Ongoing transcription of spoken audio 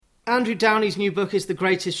Andrew Downie's new book is The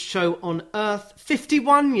Greatest Show on Earth.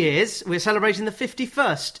 51 years. We're celebrating the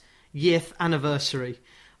 51st yearth anniversary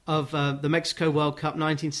of the Mexico World Cup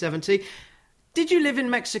 1970. Did you live in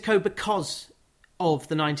Mexico because of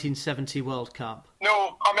the 1970 World Cup? No,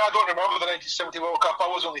 I don't remember the 1970 World Cup. I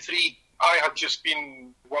was only 3. I had just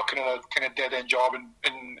been working in a kind of dead-end job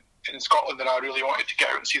in Scotland, and I really wanted to get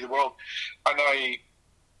out and see the world. And I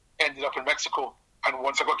ended up in Mexico. And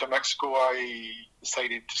once I got to Mexico, I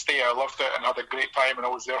decided to stay. I loved it and had a great time, and I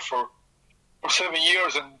was there for 7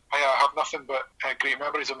 years, and I have nothing but great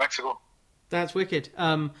memories of Mexico. That's wicked.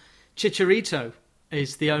 Chicharito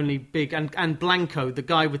is the only big... And Blanco, the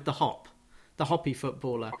guy with the hoppy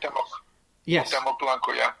footballer. Yes.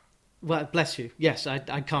 Blanco, yeah. Well, bless you. Yes, I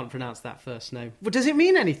can't pronounce that first name. Well, does it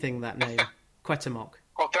mean anything, that name? Cuauhtemoc.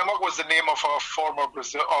 Cuauhtemoc was the name of a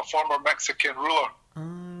former Mexican ruler.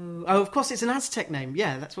 Oh, of course, it's an Aztec name.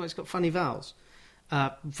 Yeah, that's why it's got funny vowels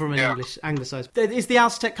from an English anglicised. Is the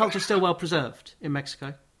Aztec culture still well preserved in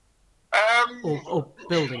Mexico? Or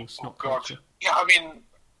buildings, not culture? Yeah,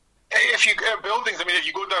 if you buildings, if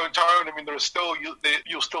you go downtown, there's still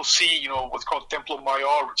you'll still see what's called Templo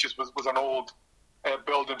Mayor, which was an old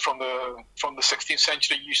building from the 16th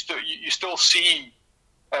century. You still see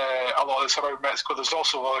a lot of this around Mexico. There's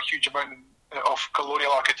also a huge amount of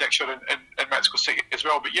colonial architecture in Mexico City as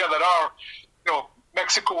well. But yeah, there are,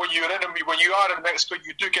 Mexico, when you are in Mexico,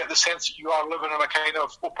 you do get the sense that you are living in a kind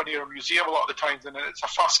of open air museum a lot of the times, and it's a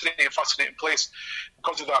fascinating place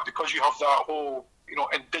because of that, because you have that whole,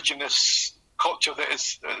 indigenous culture that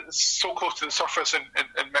is so close to the surface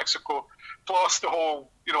in Mexico, plus the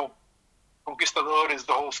whole, conquistadores,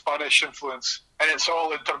 the whole Spanish influence, and it's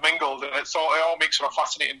all intermingled, and it all makes it a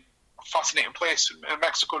fascinating place. And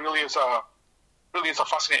Mexico really is a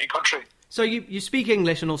fascinating country. So you speak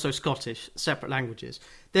English and also Scottish, separate languages.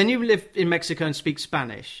 Then you live in Mexico and speak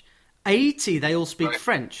Spanish. Haiti, they all speak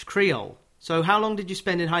French, Creole. So how long did you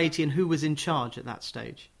spend in Haiti, and who was in charge at that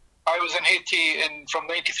stage? I was in Haiti from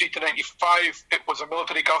 93 to 95. It was a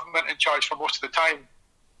military government in charge for most of the time.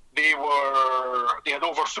 They had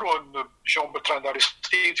overthrown Jean-Bertrand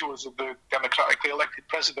Aristide, who was the democratically elected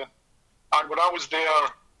president. And when I was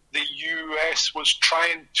there, the US was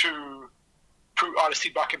trying to put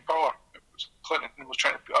Aristide back in power. Clinton was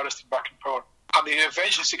trying to put Aristide back in power. And they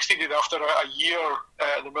eventually succeeded. After a year,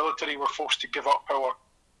 the military were forced to give up power.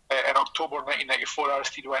 In October 1994,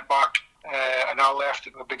 Aristide went back, and I left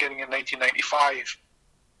at the beginning of 1995.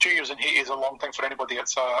 2 years in Haiti is a long time for anybody.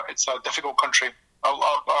 It's a difficult country.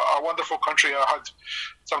 A wonderful country. I had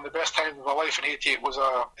some of the best times of my life in Haiti.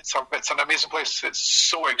 It's an amazing place. It's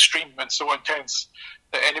so extreme and so intense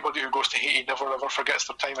that anybody who goes to Haiti never ever forgets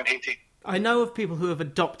their time in Haiti. I know of people who have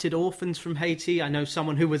adopted orphans from Haiti. I know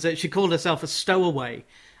someone who she called herself a stowaway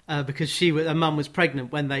because her mum was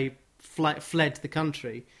pregnant when they fled the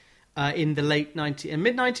country in the mid to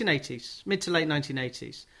late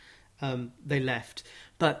 1980s. They left,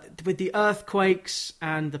 but with the earthquakes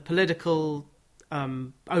and the political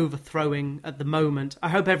overthrowing at the moment, I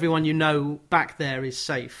hope everyone back there is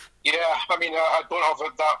safe. Yeah, I don't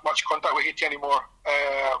have that much contact with Haiti anymore.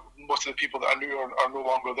 Most of the people that I knew are no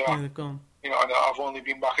longer there. Yeah, they've gone. And I've only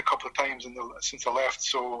been back a couple of times since I left.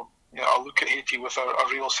 So I look at Haiti with a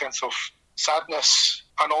real sense of sadness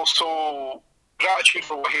and also gratitude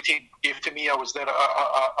for what Haiti gave to me. I was there at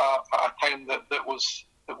a time that there was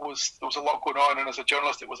a lot going on, and as a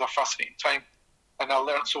journalist, it was a fascinating time, and I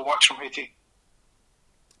learned so much from Haiti.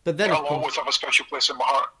 But then, I'll always have a special place in my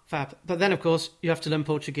heart. Fab. But then, of course, you have to learn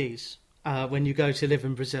Portuguese when you go to live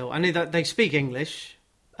in Brazil. I know that they speak English,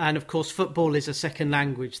 and of course, football is a second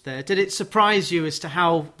language there. Did it surprise you as to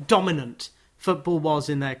how dominant football was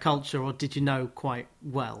in their culture, or did you know quite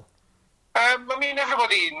well?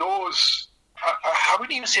 Everybody knows. I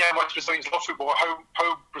wouldn't even say how much Brazilians love football,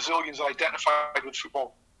 how Brazilians are identified with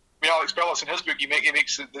football. Alex Bellis in his book, he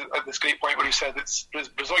makes this great point where he said it's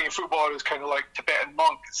Brazilian football is kind of like Tibetan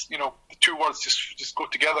monk. It's, the two words just go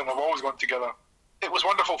together and have always gone together. It was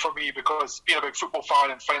wonderful for me because being a big football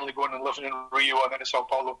fan and finally going and living in Rio and then in Sao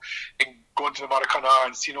Paulo and going to the Maracanã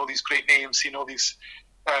and seeing all these great names, seeing all these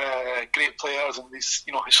great players and these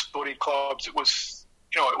historic clubs, it was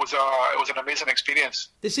an amazing experience.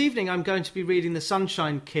 This evening I'm going to be reading The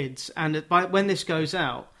Sunshine Kids, and when this goes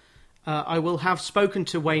out, I will have spoken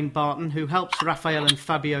to Wayne Barton, who helps Rafael and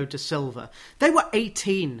Fabio da Silva. They were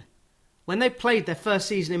 18 when they played their first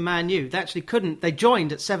season in Man U. They actually couldn't. They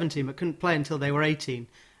joined at 17, but couldn't play until they were 18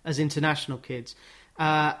 as international kids.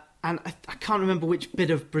 And I can't remember which bit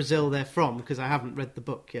of Brazil they're from because I haven't read the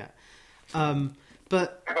book yet.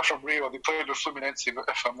 But they're from Rio. They played with Fluminense,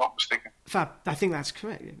 if I'm not mistaken. Fab, I think that's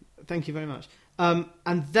correct. Thank you very much.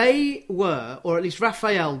 And they were, or at least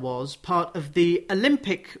Raphael was, part of the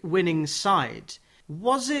Olympic winning side.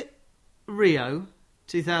 Was it Rio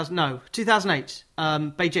 2000? No, 2008,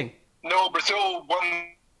 Beijing. No, Brazil won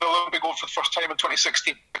the Olympic gold for the first time in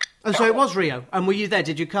 2016. Oh, so it was Rio. And were you there?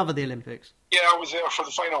 Did you cover the Olympics? Yeah, I was there for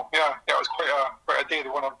the final. Yeah, it was quite a day. They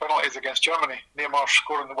won on penalties against Germany. Neymar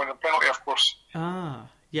scoring the winning penalty, of course. Ah,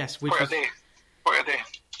 yes. Quite a day.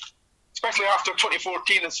 Especially after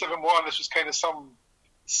 2014 and 7-1, this was kind of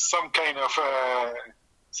some kind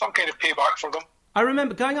of payback for them. I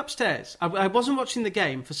remember going upstairs. I wasn't watching the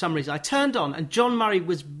game for some reason. I turned on and John Murray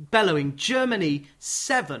was bellowing Germany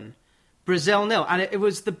 7, Brazil 0. And it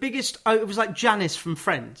was the biggest... it was like Janice from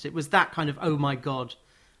Friends. It was that kind of, oh my God,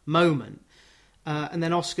 moment. And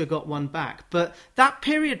then Oscar got one back. But that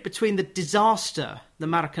period between the disaster, the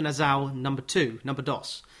Maracanã number 2, number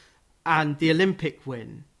dos, and the Olympic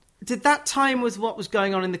win, did that time with what was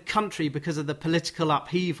going on in the country because of the political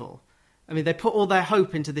upheaval? I mean, they put all their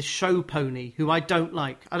hope into this show pony, who I don't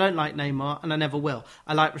like. I don't like Neymar, and I never will.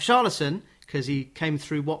 I like Richarlison, because he came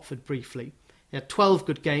through Watford briefly. He had 12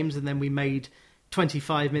 good games, and then we made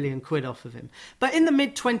 25 million quid off of him. But in the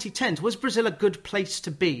mid-2010s, was Brazil a good place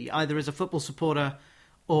to be, either as a football supporter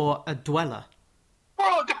or a dweller?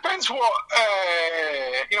 Well, it depends what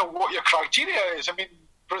your criteria is. I mean,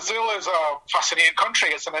 Brazil is a fascinating country.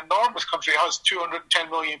 It's an enormous country. It has 210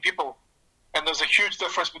 million people. And there's a huge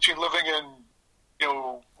difference between living in,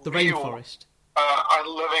 the Rio, rainforest, and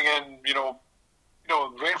living in, the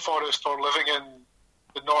rainforest, or living in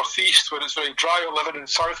the northeast where it's very dry, or living in the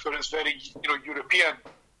south where it's very, European.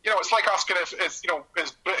 It's like asking if is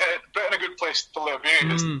Britain a good place to live?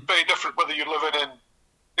 It's very different whether you're living in,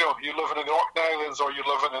 you're living in the Orkney Islands, or you're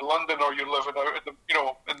living in London, or you're living out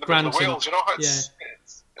in the middle of Wales.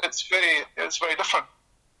 It's very different.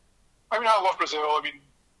 I mean, I love Brazil. I mean,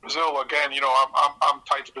 Brazil again. I'm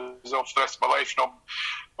tied to Brazil for the rest of my life.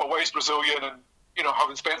 My wife's Brazilian, and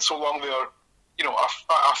having spent so long there,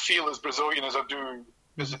 I feel as Brazilian as I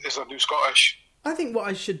do Scottish. I think what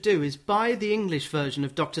I should do is buy the English version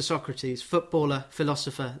of Dr. Socrates, footballer,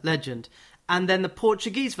 philosopher, legend, and then the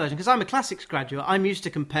Portuguese version, because I'm a classics graduate. I'm used to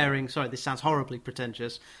comparing, sorry, this sounds horribly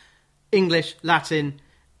pretentious, English, Latin,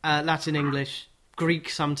 English, Greek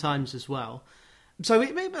sometimes as well. So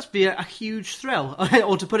it must be a huge thrill.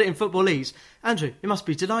 Or to put it in footballese, Andrew, you must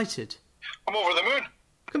be delighted. I'm over the moon.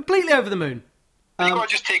 Completely over the moon. You've got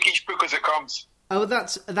to just take each book as it comes. Oh,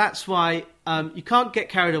 that's why you can't get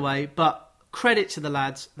carried away, but credit to the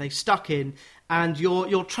lads. They stuck in. And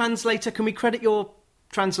your translator, can we credit your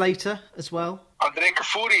translator as well? André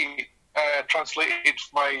Cafuri translated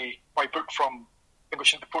my book from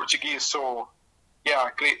English into Portuguese. So, yeah,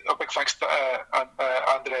 great. A big thanks to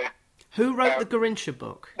André. Who wrote the Garrincha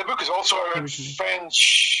book? The book is also out in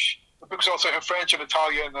French. The book's also out in French and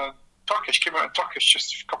Italian and Turkish. Came out in Turkish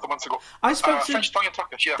just a couple of months ago. I spoke to French, Italian,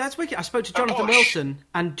 Turkish. Yeah, that's wicked. I spoke to Jonathan Wilson,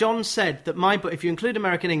 and John said that my book, if you include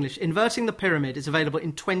American English, Inverting the Pyramid, is available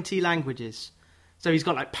in 20 languages. So he's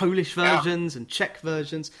got like Polish versions and Czech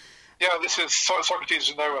versions. Yeah, this is Socrates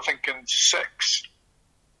is now I think in 6: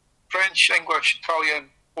 French, English, Italian,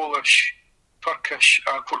 Polish, Turkish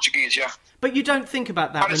and Portuguese, yeah. But you don't think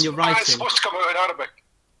about that when you're writing. And it's supposed to come out in Arabic.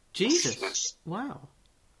 Jesus. Wow.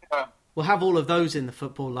 Yeah. We'll have all of those in the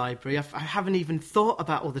football library. I haven't even thought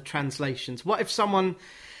about all the translations. What if someone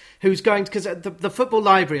who's going... Because the football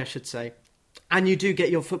library, I should say, and you do get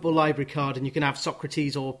your football library card and you can have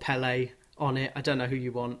Socrates or Pele on it. I don't know who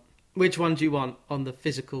you want. Which one do you want on the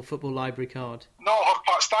physical football library card? No, I'll have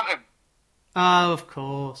Pat Stanton. Oh, of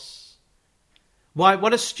course. Why?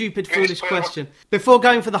 What a stupid, foolish question. Before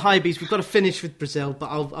going for the high bees, we've got to finish with Brazil, but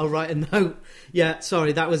I'll write a note. Yeah,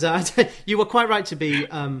 sorry, that was... you were quite right to be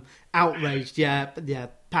outraged. Yeah,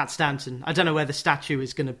 Pat Stanton. I don't know where the statue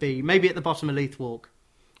is going to be. Maybe at the bottom of Leith Walk,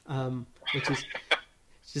 which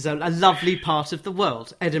is a lovely part of the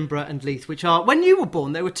world. Edinburgh and Leith, which are... When you were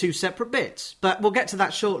born, they were two separate bits. But we'll get to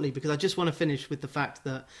that shortly, because I just want to finish with the fact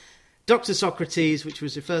that Dr. Socrates, which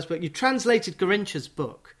was your first book, you translated Garrincha's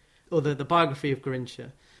book, or the biography of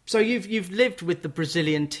Garrincha. So you've lived with the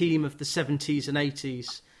Brazilian team of the 70s and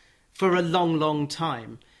 80s for a long, long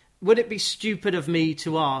time. Would it be stupid of me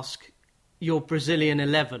to ask your Brazilian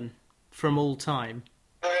 11 from all time?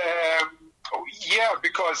 Yeah,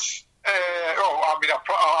 because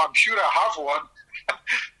I'm sure I have one.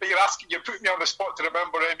 But you put me on the spot to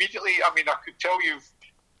remember it immediately. I could tell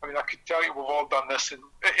you we've all done this in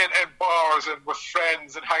bars and with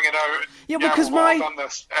friends and hanging out. Because we've all done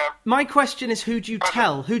this. My question is, who do you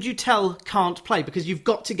tell? Who do you tell can't play? Because you've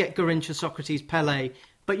got to get Garrincha, Socrates, Pele,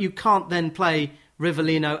 but you can't then play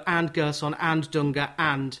Rivellino and Gerson and Dunga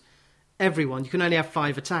and everyone. You can only have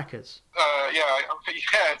 5 attackers.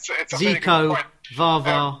 It's a very good Zico, point.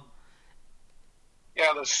 Varvar.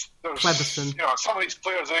 There's Cleberson. Some of these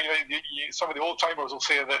players, some of the old timers will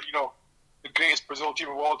say that the greatest Brazil team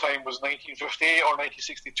of all time was 1958 or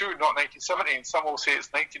 1962, not 1970, and some will say it's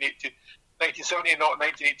 1970 and not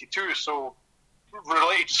 1982. So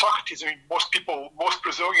related to Socrates, most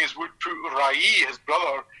Brazilians would put Rai, his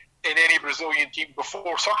brother, in any Brazilian team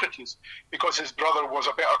before Socrates because his brother was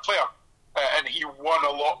a better player and he won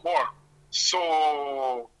a lot more.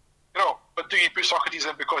 So, but do you put Socrates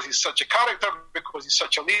in because he's such a character, because he's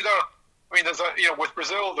such a leader? I mean, with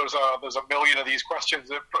Brazil, there's a million of these questions,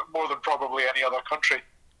 more than probably any other country.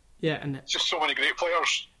 Yeah, and it's just so many great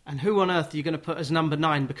players. And who on earth are you going to put as number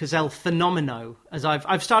 9? Because El Fenomeno, as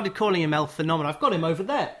I've started calling him El Fenomeno. I've got him over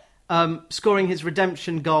there, scoring his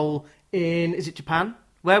redemption goal in, is it Japan?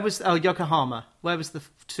 Where was Yokohama? Where was the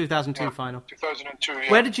 2002 final? 2002.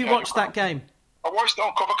 Yeah. Where did you watch that game? I watched it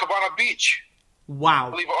on Copacabana Beach.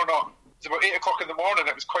 Wow. Believe it or not, it's about 8:00 in the morning.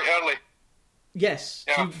 It was quite early. Yes.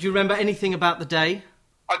 Yeah. Do you remember anything about the day?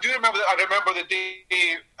 I do remember that. I remember the day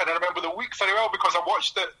and I remember the week very well because I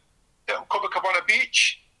watched it on Copacabana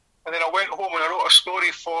Beach, and then I went home and I wrote a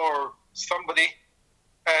story for somebody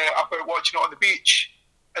about watching it on the beach.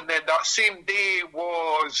 And then that same day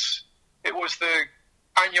was the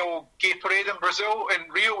annual gay parade in Brazil,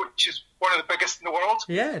 in Rio, which is one of the biggest in the world.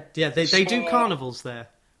 Yeah, they do carnivals there,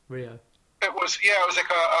 Rio. It was like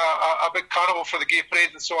a big carnival for the gay parade,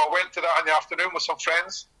 and so I went to that in the afternoon with some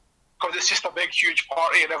friends because it's just a big, huge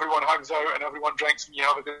party and everyone hangs out and everyone drinks and you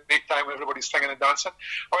have a great time and everybody's singing and dancing.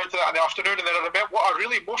 I went to that in the afternoon, and then I remember what I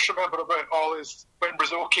really most remember about it all is when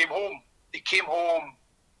Brazil came home.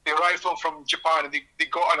 They arrived home from Japan and they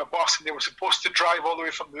got on a bus and they were supposed to drive all the way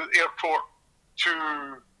from the airport to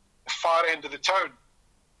the far end of the town,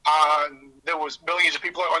 and there was millions of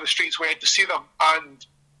people out on the streets waiting to see them, and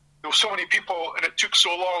there were so many people and it took so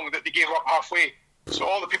long that they gave up halfway. So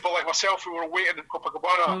all the people like myself who were waiting in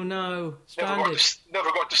Copacabana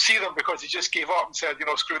never got to see them because they just gave up and said,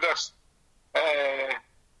 screw this,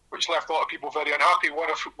 which left a lot of people very unhappy,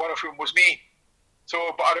 one of whom was me.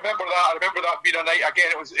 So, but I remember that being a night,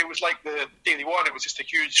 again, it was like the Daily One. It was just a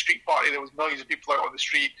huge street party. There was millions of people out on the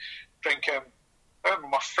street drinking. I remember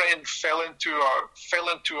my friend fell into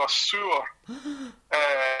a sewer.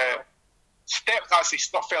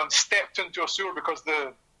 Stepped into a sewer because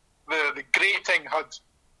the grating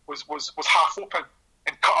was half open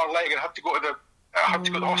and cut her leg and had to go to the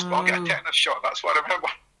hospital and get a tetanus shot. That's what I remember.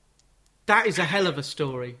 That is a hell of a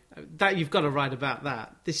story. That you've got to write about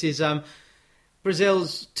that. This is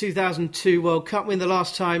Brazil's 2002 World Cup win, the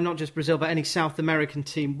last time not just Brazil but any South American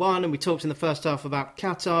team won, and we talked in the first half about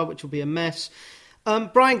Qatar, which will be a mess.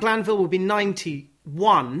 Brian Glanville will be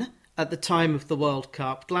 91 at the time of the World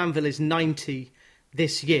Cup. Glanville is 90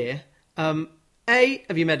 this year. A,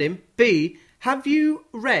 have you met him? B, did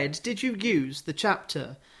you use the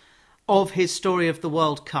chapter of his story of the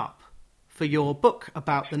World Cup for your book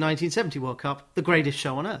about the 1970 World Cup, The Greatest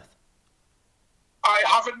Show on Earth? I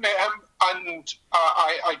haven't met him, and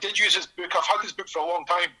I did use his book. I've had this book for a long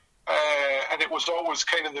time, and it was always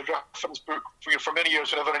kind of the reference book for many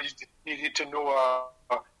years. Whenever I needed to know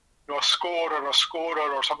a score or a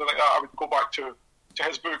scorer or something like that, I would go back to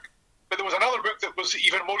his book. But there was another book that was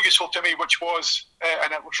even more useful to me, which was,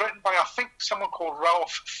 and it was written by, I think, someone called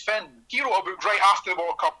Ralph Finn. He wrote a book right after the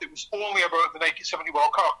World Cup that was only about the 1970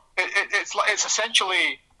 World Cup. It's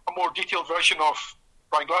essentially a more detailed version of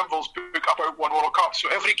Brian Glanville's book about one World Cup. So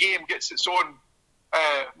every game gets its own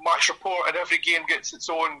match report, and every game gets its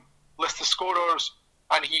own list of scorers,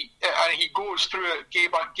 and he goes through it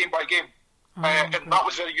game by game, and that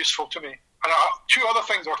was very useful to me. And a few other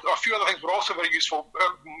things were also very useful.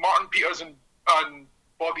 Martin Peters and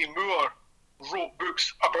Bobby Moore wrote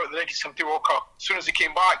books about the 1970 World Cup. As soon as they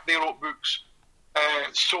came back, they wrote books.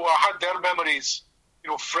 So I had their memories,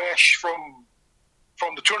 fresh from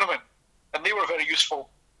the tournament, and they were very useful.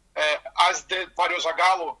 As did Mario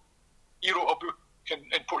Zagallo. He wrote a book in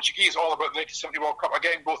Portuguese all about the 1970 World Cup.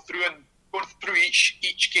 Again, going through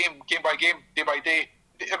each game by game, day by day.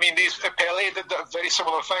 I mean, Pele did that very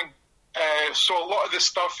similar thing. So a lot of this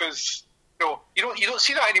stuff is, you don't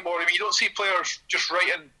see that anymore. I mean, you don't see players just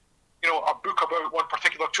writing, a book about one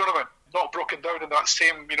particular tournament, not broken down in that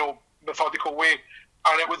same, methodical way.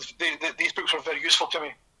 And these books were very useful to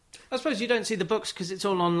me. I suppose you don't see the books because it's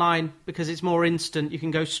all online, because it's more instant. You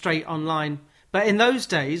can go straight online. But in those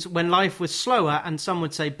days, when life was slower and some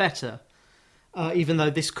would say better, even though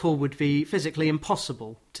this call would be physically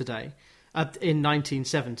impossible today, in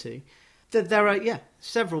 1970, There are,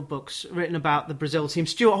 several books written about the Brazil team.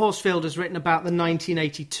 Stuart Horsfield has written about the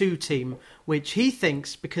 1982 team, which he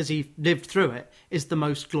thinks, because he lived through it, is the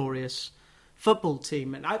most glorious football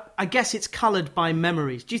team. And I guess it's coloured by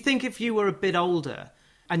memories. Do you think if you were a bit older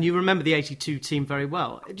and you remember the 82 team very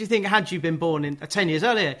well, do you think had you been born in 10 years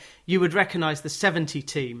earlier, you would recognise the 70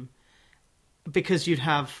 team because you'd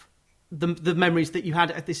have the memories that you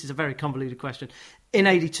had? This is a very convoluted question. In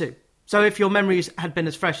 82. So if your memories had been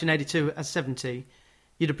as fresh in 82 as 70,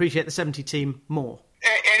 you'd appreciate the 70 team more.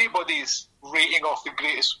 Anybody's rating of the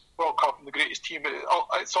greatest World Cup and the greatest team,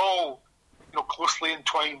 it's all closely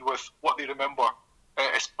entwined with what they remember.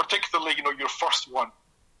 It's particularly your first one,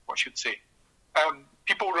 I should say.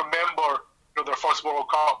 People remember their first World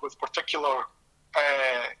Cup with particular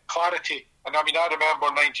clarity. And I remember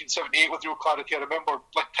 1978 with real clarity. I remember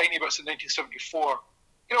tiny bits in 1974.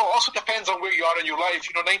 It also depends on where you are in your life.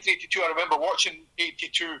 1982, I remember watching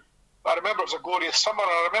 82. I remember it was a glorious summer, and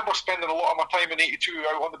I remember spending a lot of my time in 82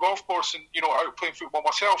 out on the golf course and, out playing football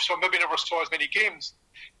myself, so I maybe never saw as many games.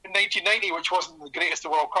 In 1990, which wasn't the greatest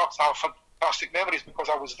of World Cups, I have fantastic memories because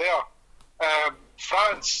I was there.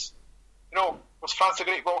 France, was France a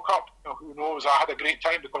great World Cup? Who knows? I had a great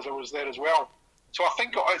time because I was there as well. So I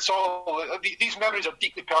think it's all, these memories are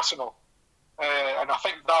deeply personal. And I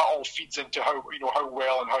think that all feeds into how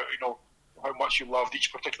well and how much you loved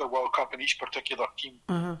each particular World Cup and each particular team.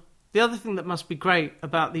 Uh-huh. The other thing that must be great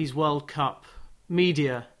about these World Cup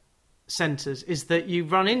media centres is that you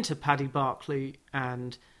run into Paddy Barclay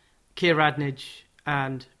and Keir Radnich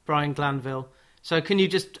and Brian Glanville. So can you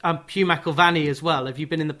just Hugh McIlvanney as well? Have you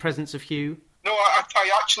been in the presence of Hugh? No, I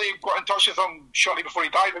actually got in touch with him shortly before he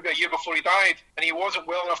died, maybe a year before he died, and he wasn't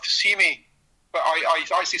well enough to see me. But I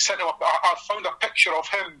actually sent him I found a picture of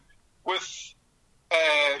him with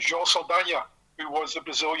João Saldanha, who was the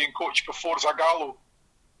Brazilian coach before Zagallo.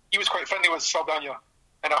 He was quite friendly with Saldanha.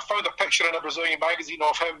 And I found a picture in a Brazilian magazine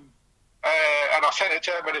of him, and I sent it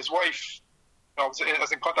to him and his wife. I was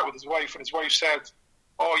in contact with his wife, and his wife said,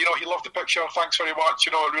 he loved the picture, thanks very much.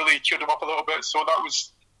 It really cheered him up a little bit. So that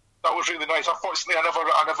was really nice. Unfortunately,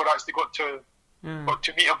 I never actually got to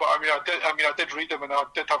meet him, but I did read him, and I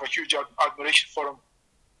did have a huge admiration for him.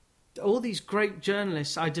 All these great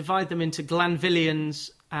journalists, I divide them into Glanvillians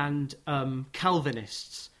and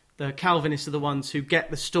Calvinists. The Calvinists are the ones who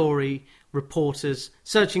get the story, reporters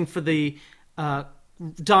searching for the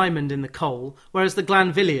diamond in the coal, whereas the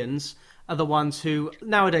Glanvillians are the ones who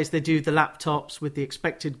nowadays they do the laptops with the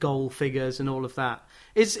expected goal figures and all of that.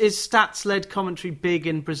 Is stats-led commentary big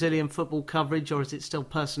in Brazilian football coverage, or is it still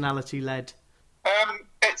personality-led?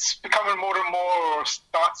 It's becoming more and more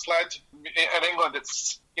stats-led. In England,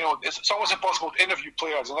 it's almost impossible to interview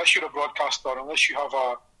players unless you're a broadcaster, unless you have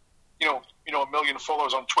a million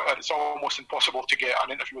followers on Twitter. It's almost impossible to get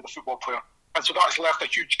an interview with a football player, and so that's left a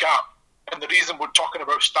huge gap. And the reason we're talking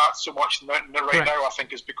about stats so much right now, I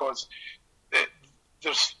think, is because the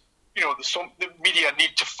media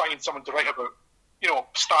need to find someone to write about.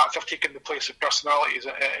 Stats have taken the place of personalities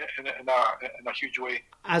in a huge way.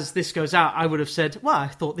 As this goes out, I would have said, well, I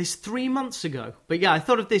thought this 3 months ago. But yeah, I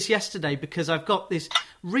thought of this yesterday because I've got this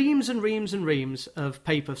reams and reams and reams of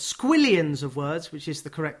paper, squillions of words, which is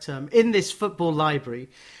the correct term, in this football library.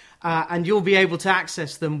 And you'll be able to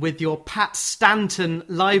access them with your Pat Stanton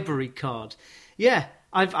library card. Yeah,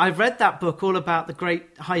 I've read that book all about the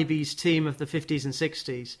great Highbees team of the 50s and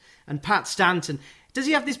 60s. And Pat Stanton... Does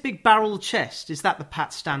he have this big barrel chest? Is that the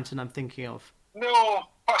Pat Stanton I'm thinking of? No,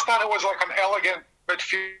 Pat Stanton was like an elegant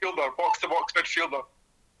midfielder, box-to-box midfielder.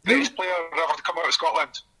 Greatest player ever to come out of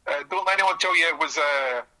Scotland. Don't let anyone tell you it was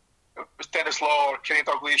Dennis Law or Kenny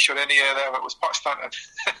Dalglish or any of them. It was Pat Stanton.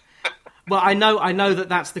 Well, I know that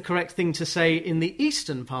that's the correct thing to say in the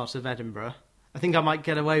eastern part of Edinburgh. I think I might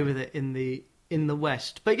get away with it in the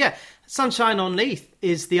west. But yeah, Sunshine on Leith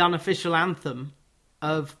is the unofficial anthem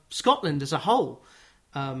of Scotland as a whole.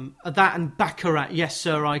 That and Baccarat, Yes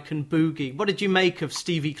Sir, I Can Boogie. What did you make of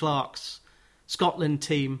Stevie Clarke's Scotland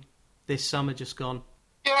team this summer just gone?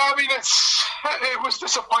 Yeah, it was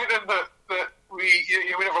disappointing that we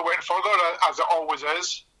never went further, as it always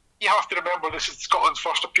is. You have to remember this is Scotland's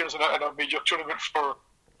first appearance in a major tournament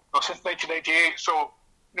since 1998, so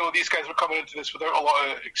these guys were coming into this without a lot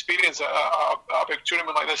of experience at a big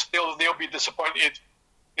tournament like this. They'll be disappointed.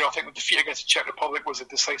 I think the defeat against the Czech Republic was a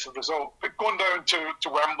decisive result. But going down to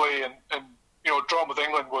Wembley and drawing with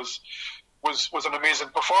England was an amazing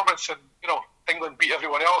performance. And England beat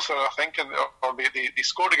everyone else, I think, or they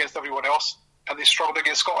scored against everyone else, and they struggled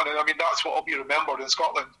against Scotland. And that's what will be remembered in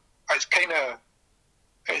Scotland. It's kind of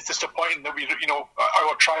it's disappointing that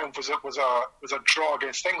our triumph was a draw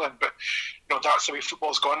against England, but that's the way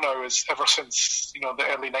football's gone now. Is ever since the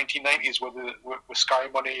early 1990s with Sky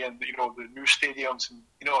Money and the new stadiums, and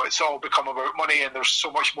it's all become about money, and there's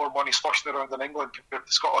so much more money sloshing around in England compared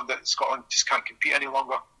to Scotland that Scotland just can't compete any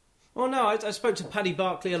longer. Well, no, I spoke to Paddy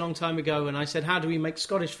Barclay a long time ago, and I said, how do we make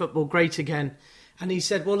Scottish football great again? And he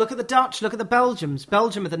said, well, look at the Dutch, look at the Belgians.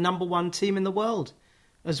 Belgium are the number one team in the world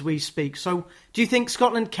as we speak. So do you think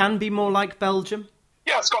Scotland can be more like Belgium?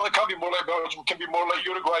 Yeah, Scotland can be more like Belgium, can be more like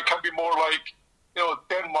Uruguay, can be more like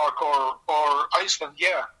Denmark or Iceland.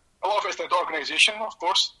 Yeah, a lot of it's down to organisation, of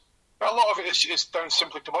course, but a lot of it is down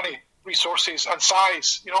simply to money, resources and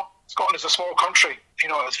size. Scotland is a small country.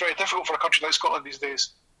 It's very difficult for a country like Scotland these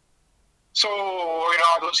days. So,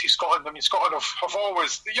 I don't see Scotland. I mean, Scotland have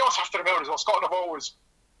always... You also have to remember as well, Scotland have always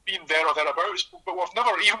been there or thereabouts, but we've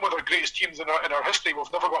never, even with our greatest teams in our history, we've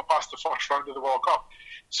never got past the first round of the World Cup.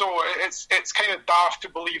 So it's kind of daft to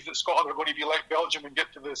believe that Scotland are going to be like Belgium and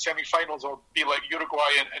get to the semi-finals, or be like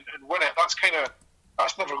Uruguay and win it.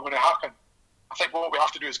 That's never going to happen. I think what we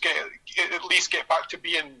have to do is at least get back to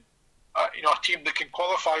being a team that can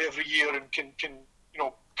qualify every year and can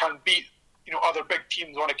beat other big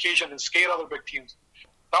teams on occasion and scare other big teams.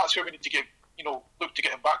 That's where we need to look to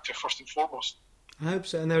getting back to first and foremost. I hope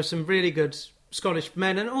so. And there are some really good Scottish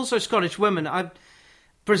men and also Scottish women.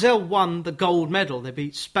 Brazil won the gold medal. They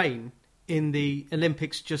beat Spain in the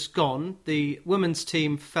Olympics just gone. The women's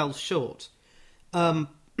team fell short. But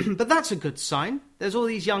that's a good sign. There's all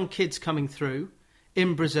these young kids coming through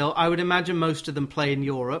in Brazil. I would imagine most of them play in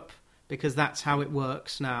Europe because that's how it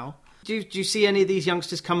works now. Do you see any of these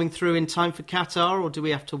youngsters coming through in time for Qatar, or do we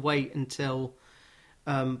have to wait until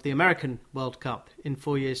the American World Cup in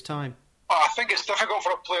 4 years' time? I think it's difficult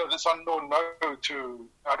for a player that's unknown now to...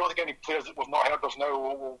 I don't think any players that we've not heard of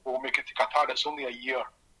now will make it to Qatar. It's only a year.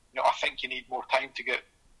 I think you need more time to get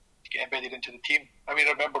embedded into the team. I mean,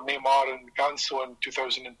 I remember Neymar and Ganso in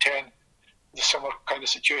 2010, the similar kind of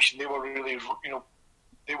situation. They were really,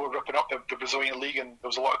 they were ripping up the Brazilian league, and there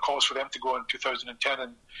was a lot of calls for them to go in 2010,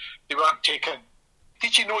 and they weren't taken.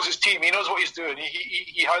 Tichy knows his team. He knows what he's doing.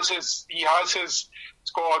 He has his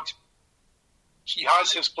squad. He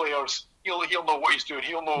has his players. He'll know what he's doing.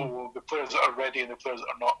 He'll know the players that are ready and the players that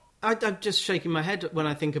are not. I'm just shaking my head when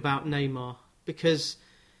I think about Neymar, because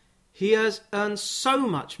he has earned so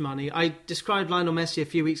much money. I described Lionel Messi a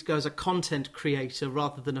few weeks ago as a content creator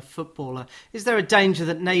rather than a footballer. Is there a danger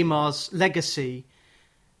that Neymar's legacy...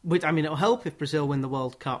 it'll help if Brazil win the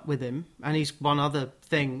World Cup with him, and he's won other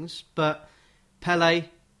things, but Pelé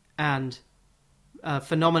and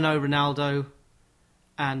Fenomeno Ronaldo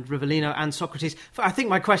and Rivellino and Socrates. I think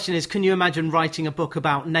my question is, can you imagine writing a book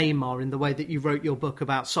about Neymar in the way that you wrote your book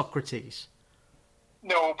about Socrates?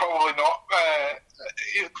 No, probably not.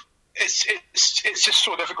 It's just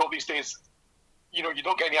so difficult these days. You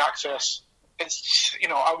don't get any access.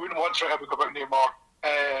 I wouldn't want to write a book about Neymar.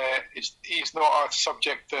 He's not a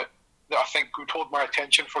subject that I think would hold my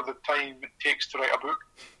attention for the time it takes to write a book.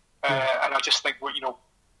 And I just think,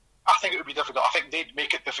 I think it would be difficult. I think they'd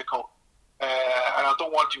make it difficult. And I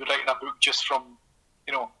don't want to be writing a book just from,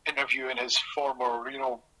 interviewing his former,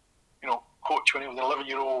 coach when he was an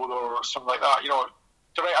 11-year-old or something like that.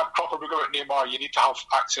 To write a proper book about Neymar, you need to have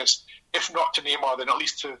access, if not to Neymar, then at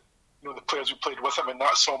least to the players who played with him, and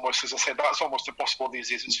that's almost, as I said, that's almost impossible these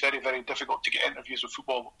days. It's very, very difficult to get interviews with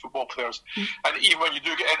football players, and even when you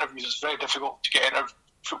do get interviews, it's very difficult to get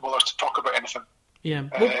footballers to talk about anything. Yeah.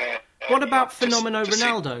 What about Fenomeno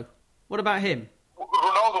Ronaldo? What about him?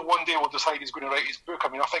 Ronaldo one day will decide he's going to write his book. I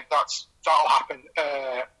mean, I think that'll happen.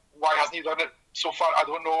 Why hasn't he done it so far? I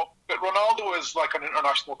don't know. But Ronaldo is like an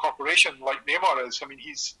international corporation, like Neymar is. I mean,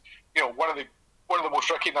 he's one of the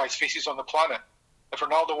most recognised faces on the planet. If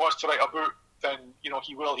Ronaldo wants to write a book, then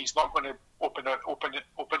he will. He's not going to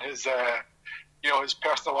open his his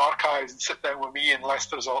personal archives and sit down with me unless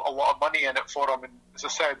there's a lot of money in it for him. And as I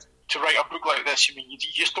said, to write a book like this, you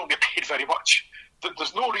just don't get paid very much.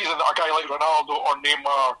 There's no reason that a guy like Ronaldo or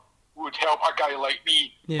Neymar would help a guy like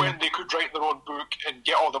me when they could write their own book and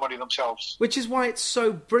get all the money themselves. Which is why it's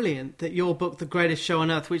so brilliant that your book, The Greatest Show on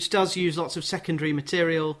Earth, which does use lots of secondary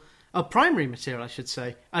material, primary material, I should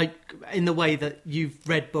say, in the way that you've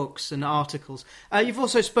read books and articles. You've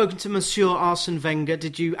also spoken to Monsieur Arsene Wenger.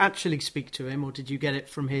 Did you actually speak to him, or did you get it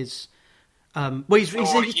from his... he's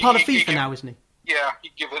part of FIFA now, isn't he? Yeah,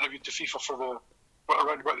 he gave an interview to FIFA for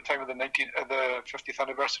around about the time of the 50th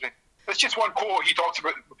anniversary. It's just one quote he talks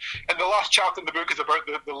about, and the last chapter in the book is about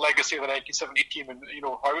the legacy of the 1970 team and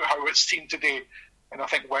how it's seen today. And I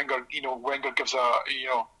think Wenger gives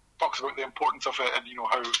talks about the importance of it and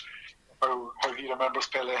how he remembers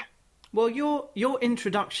Pele. Well, your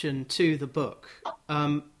introduction to the book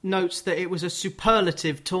notes that it was a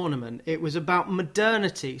superlative tournament. It was about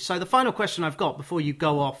modernity. So the final question I've got before you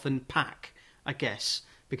go off and pack, I guess,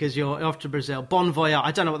 because you're off to Brazil. Bon voyage.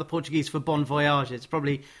 I don't know what the Portuguese for bon voyage is. It's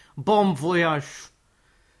probably bon voyage.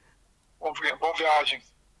 Bon voyage.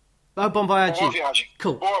 Oh, bon voyage. Bon voyage.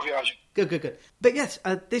 Cool. Bon voyage. Good. But yes,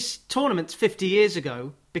 this tournament's 50 years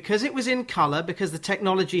ago, because it was in colour, because the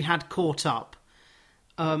technology had caught up.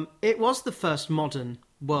 It was the first modern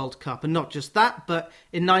World Cup, and not just that, but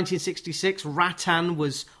in 1966, Rattan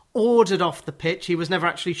was ordered off the pitch. He was never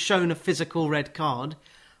actually shown a physical red card,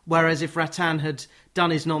 whereas if Rattan had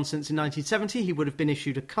done his nonsense in 1970, he would have been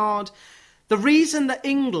issued a card. The reason that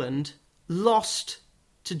England lost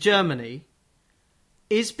to Germany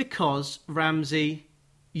is because Ramsey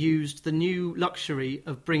used the new luxury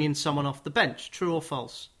of bringing someone off the bench. True or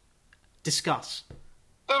false? Discuss.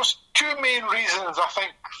 There's two main reasons, I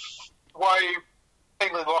think, why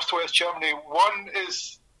England lost to West Germany. One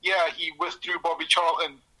is, he withdrew Bobby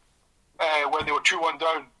Charlton when they were 2-1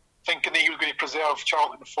 down, thinking that he was going to preserve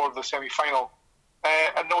Charlton for the semi-final.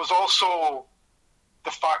 And there was also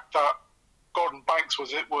the fact that Gordon Banks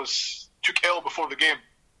took ill before the game,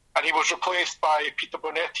 and he was replaced by Peter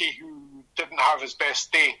Bonetti, who didn't have his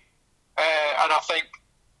best day. And I think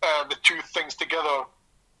the two things together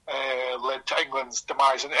led to England's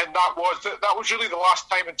demise, and that was really the last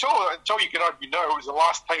time, until you can argue now, it was the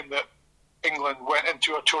last time that England went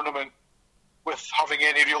into a tournament with having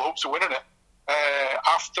any real hopes of winning it.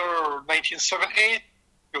 After 1970,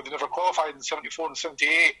 they never qualified in 74 and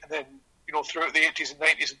 78, and then throughout the 80s and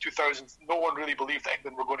 90s and 2000s, no one really believed that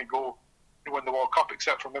England were going to go and win the World Cup,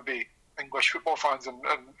 except for maybe English football fans and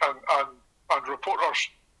reporters.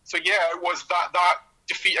 So it was that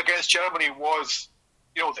defeat against Germany was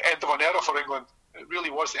the end of an era for England. It really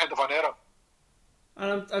was the end of an era.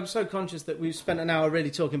 And I'm so conscious that we've spent an hour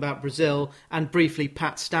really talking about Brazil and briefly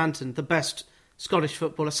Pat Stanton, the best Scottish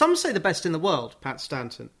footballer. Some say the best in the world, Pat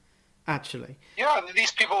Stanton, actually. Yeah,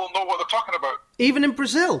 these people know what they're talking about. Even in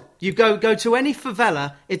Brazil, you go to any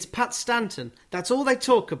favela, it's Pat Stanton. That's all they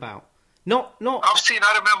talk about. Not. I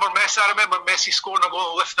remember Messi scoring a goal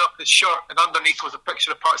and lifting up his shirt, and underneath was a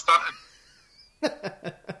picture of Pat Stanton.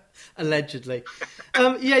 Allegedly.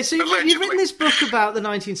 So you've written this book about the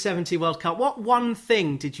 1970 World Cup. What one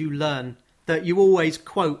thing did you learn that you always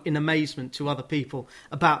quote in amazement to other people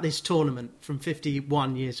about this tournament from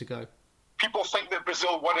 51 years ago? People think that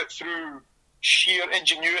Brazil won it through sheer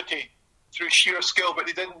ingenuity, through sheer skill, but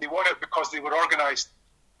they didn't. They won it because they were organised.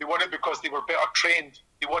 They won it because they were better trained.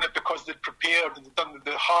 They won it because they'd prepared and they'd done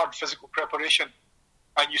the hard physical preparation.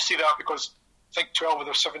 And you see that because I think 12 of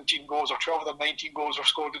their 17 goals or 12 of their 19 goals were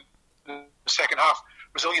scored in the second half.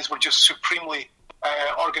 Brazilians were just supremely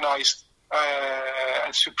organised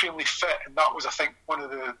and supremely fit, and that was, I think, one of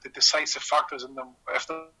the decisive factors in them, if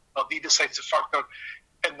not the decisive factor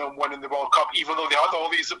in them winning the World Cup. Even though they had all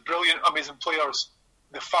these brilliant, amazing players,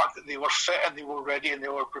 the fact that they were fit and they were ready and they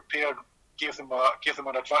were prepared gave them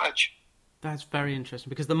an advantage. That's very interesting,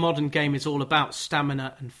 because the modern game is all about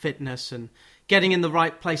stamina and fitness and getting in the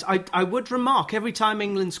right place. I would remark, every time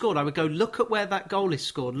England scored, I would go, look at where that goal is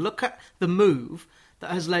scored. Look at the move that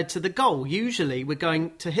has led to the goal. Usually we're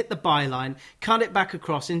going to hit the byline, cut it back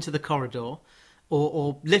across into the corridor,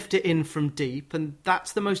 or lift it in from deep, and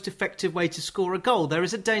that's the most effective way to score a goal. There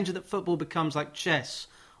is a danger that football becomes like chess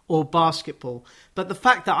or basketball. But the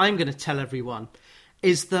fact that I'm going to tell everyone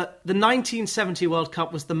is that the 1970 World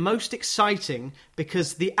Cup was the most exciting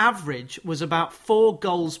because the average was about 4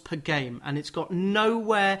 goals per game, and it's got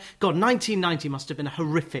nowhere. God, 1990 must have been a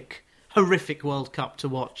horrific World Cup to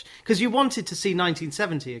watch, because you wanted to see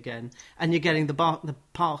 1970 again, and you're getting the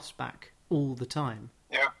pass back all the time.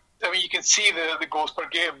 Yeah, I mean, you can see the goals per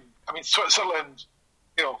game. I mean, Switzerland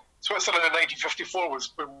in 1954 was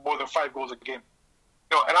more than 5 goals a game.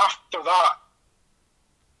 And after that,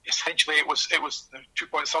 essentially it was 2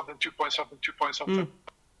 point something.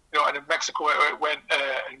 And in Mexico it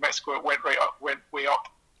went way up.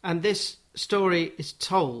 And this story is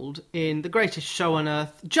told in The Greatest Show on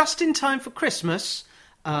Earth, just in time for Christmas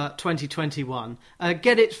 2021.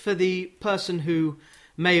 Get it for the person who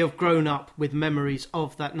may have grown up with memories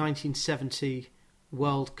of that 1970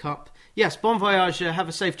 World Cup. Yes, bon voyage, have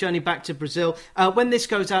a safe journey back to Brazil. When this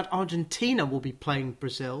goes out, Argentina will be playing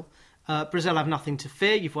Brazil. Brazil have nothing to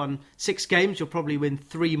fear. You've won 6 games. You'll probably win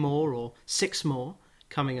 3 more or 6 more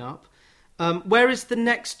coming up. Where is the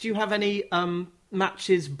next? Do you have any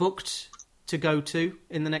matches booked to go to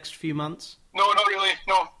in the next few months? No, not really.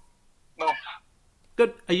 No.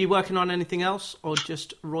 Good. Are you working on anything else or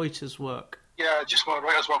just Reuters work? Yeah, just more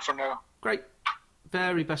Reuters work for now. Great.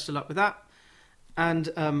 Very best of luck with that. And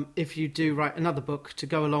if you do write another book to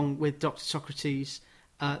go along with Dr. Socrates,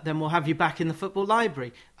 then we'll have you back in the football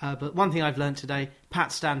library. But one thing I've learned today,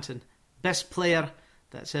 Pat Stanton, best player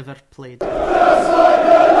that's ever played.